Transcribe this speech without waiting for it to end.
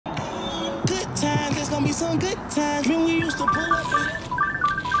gonna be some good times when we used to pull up.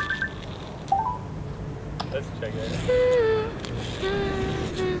 Let's check it.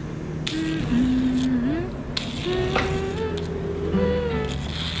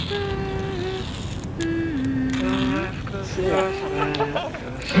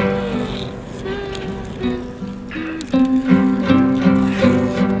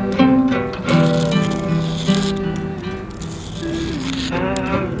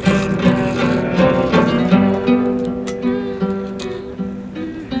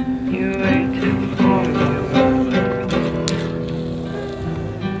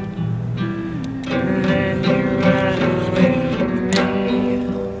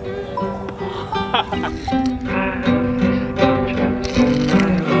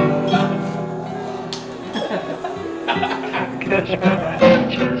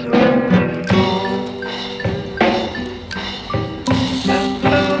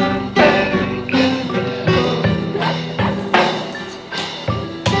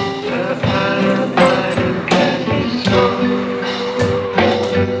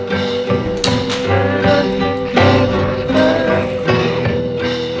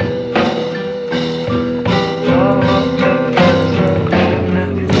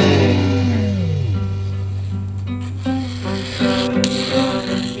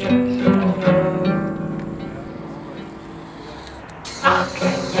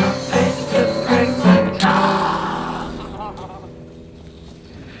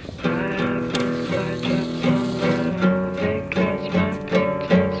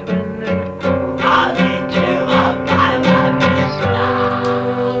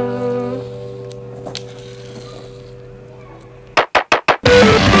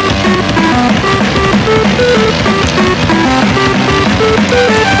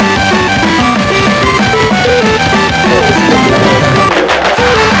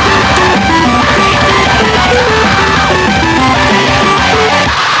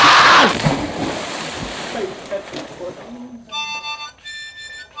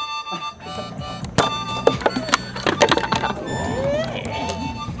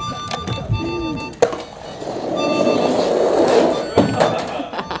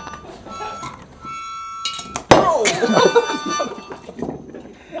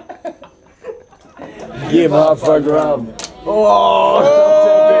 Give up for grub. Oh,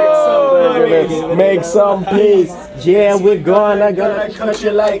 make some peace. Yeah, we're gonna cut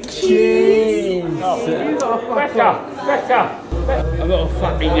you like cheese. Back up. I'm not a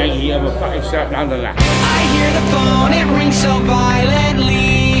fucking Yankee, I'm a fucking South Londoner. I hear the phone, it rings so violently.